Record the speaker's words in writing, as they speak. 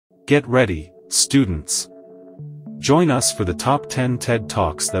Get ready, students. Join us for the top 10 TED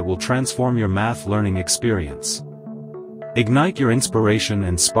Talks that will transform your math learning experience. Ignite your inspiration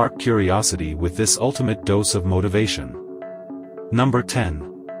and spark curiosity with this ultimate dose of motivation. Number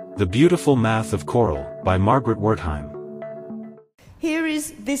 10. The Beautiful Math of Coral by Margaret Wertheim. Here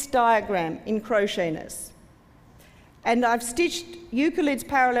is this diagram in crochetness. And I've stitched Euclid's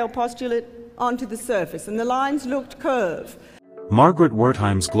parallel postulate onto the surface, and the lines looked curved. Margaret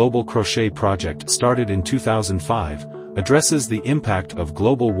Wertheim's Global Crochet project, started in 2005, addresses the impact of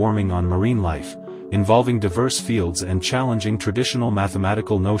global warming on marine life, involving diverse fields and challenging traditional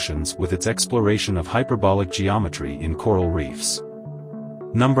mathematical notions with its exploration of hyperbolic geometry in coral reefs.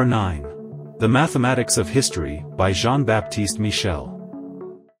 Number 9. The Mathematics of History by Jean-Baptiste Michel.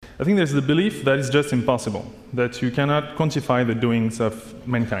 I think there's the belief that it's just impossible, that you cannot quantify the doings of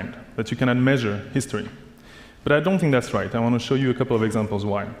mankind, that you cannot measure history. But I don't think that's right. I want to show you a couple of examples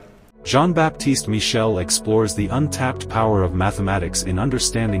why. Jean-Baptiste Michel explores the untapped power of mathematics in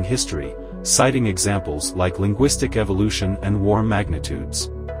understanding history, citing examples like linguistic evolution and war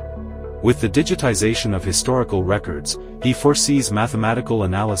magnitudes. With the digitization of historical records, he foresees mathematical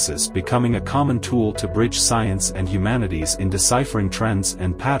analysis becoming a common tool to bridge science and humanities in deciphering trends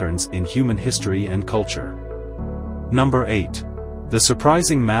and patterns in human history and culture. Number 8. The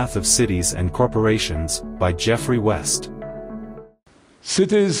Surprising Math of Cities and Corporations by Geoffrey West.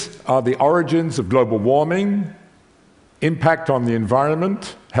 Cities are the origins of global warming, impact on the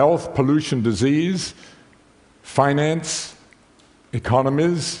environment, health, pollution, disease, finance,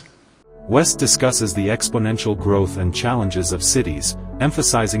 economies. West discusses the exponential growth and challenges of cities,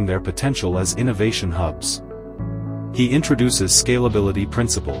 emphasizing their potential as innovation hubs. He introduces scalability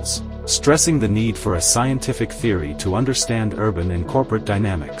principles, stressing the need for a scientific theory to understand urban and corporate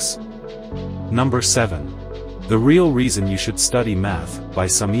dynamics. Number 7. The Real Reason You Should Study Math by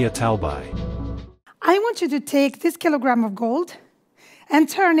Samia Talbai. I want you to take this kilogram of gold and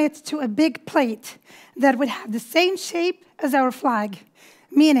turn it to a big plate that would have the same shape as our flag,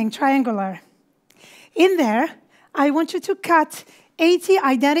 meaning triangular. In there, I want you to cut 80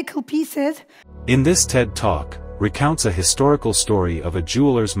 identical pieces. In this TED Talk, recounts a historical story of a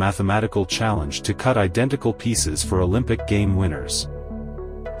jeweler's mathematical challenge to cut identical pieces for Olympic game winners.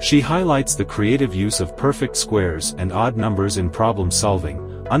 She highlights the creative use of perfect squares and odd numbers in problem solving,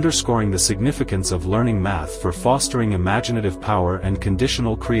 underscoring the significance of learning math for fostering imaginative power and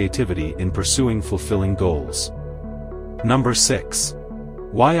conditional creativity in pursuing fulfilling goals. Number 6.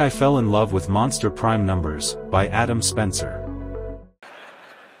 Why I Fell in Love with Monster Prime Numbers by Adam Spencer.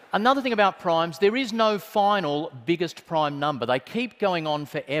 Another thing about primes, there is no final biggest prime number. They keep going on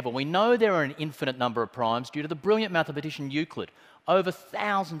forever. We know there are an infinite number of primes due to the brilliant mathematician Euclid. Over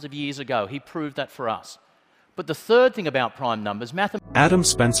thousands of years ago, he proved that for us. But the third thing about prime numbers, Adam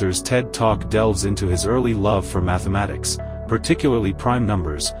Spencer's TED Talk delves into his early love for mathematics, particularly prime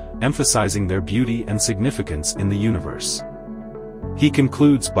numbers, emphasizing their beauty and significance in the universe. He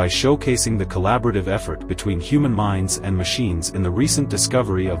concludes by showcasing the collaborative effort between human minds and machines in the recent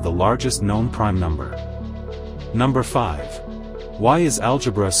discovery of the largest known prime number. Number 5. Why is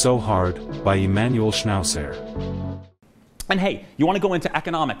Algebra So Hard by Emanuel Schnauzer. And hey, you want to go into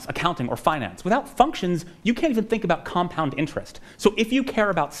economics, accounting, or finance. Without functions, you can't even think about compound interest. So if you care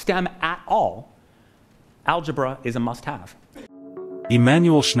about STEM at all, algebra is a must-have.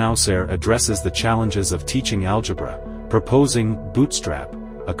 Emanuel Schnauzer addresses the challenges of teaching algebra, proposing Bootstrap,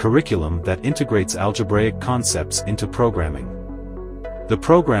 a curriculum that integrates algebraic concepts into programming. The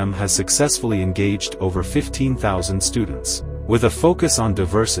program has successfully engaged over 15,000 students, with a focus on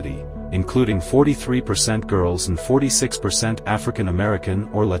diversity, including 43% girls and 46% African American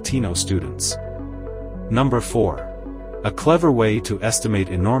or Latino students. Number 4. A Clever Way to Estimate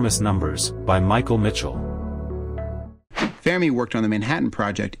Enormous Numbers by Michael Mitchell. Fermi worked on the Manhattan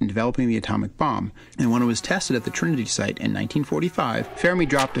Project in developing the atomic bomb, and when it was tested at the Trinity site in 1945, Fermi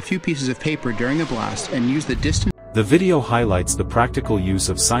dropped a few pieces of paper during the blast and used the distance. The video highlights the practical use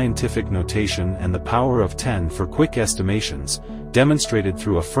of scientific notation and the power of 10 for quick estimations, demonstrated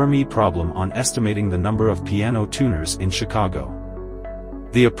through a Fermi problem on estimating the number of piano tuners in Chicago.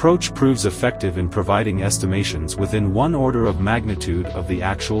 The approach proves effective in providing estimations within one order of magnitude of the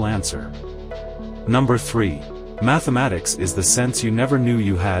actual answer. Number 3. Mathematics is the Sense You Never Knew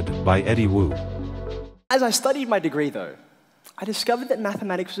You Had by Eddie Wu. As I studied my degree, though, I discovered that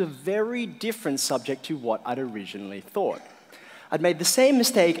mathematics was a very different subject to what I'd originally thought. I'd made the same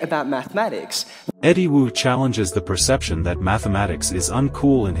mistake about mathematics. Eddie Wu challenges the perception that mathematics is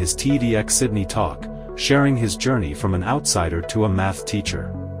uncool in his TEDx Sydney talk, sharing his journey from an outsider to a math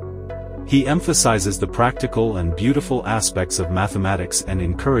teacher. He emphasizes the practical and beautiful aspects of mathematics and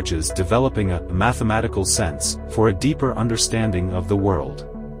encourages developing a mathematical sense for a deeper understanding of the world.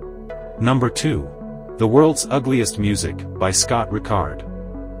 Number 2. The World's Ugliest Music by Scott Ricard.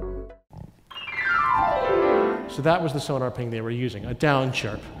 So that was the sonar ping they were using, a down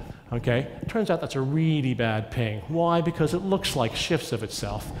chirp. Okay? Turns out that's a really bad ping. Why? Because it looks like shifts of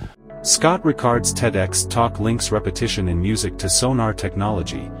itself. Scott Ricard's TEDx talk links repetition in music to sonar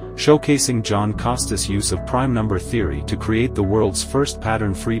technology, showcasing John Costas' use of prime number theory to create the world's first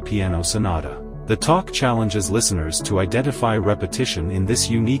pattern-free piano sonata. The talk challenges listeners to identify repetition in this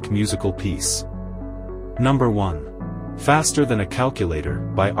unique musical piece. Number 1. Faster Than a Calculator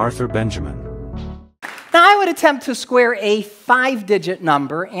by Arthur Benjamin. Now, I would attempt to square a 5-digit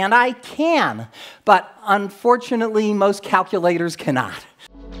number, and I can, but unfortunately, most calculators cannot.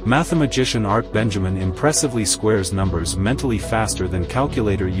 Mathematician Art Benjamin impressively squares numbers mentally faster than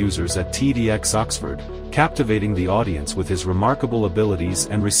calculator users at TEDx Oxford, captivating the audience with his remarkable abilities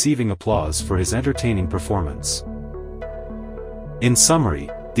and receiving applause for his entertaining performance. In summary,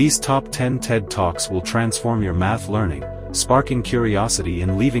 these top 10 TED Talks will transform your math learning, sparking curiosity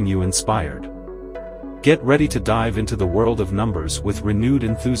and leaving you inspired. Get ready to dive into the world of numbers with renewed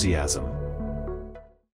enthusiasm.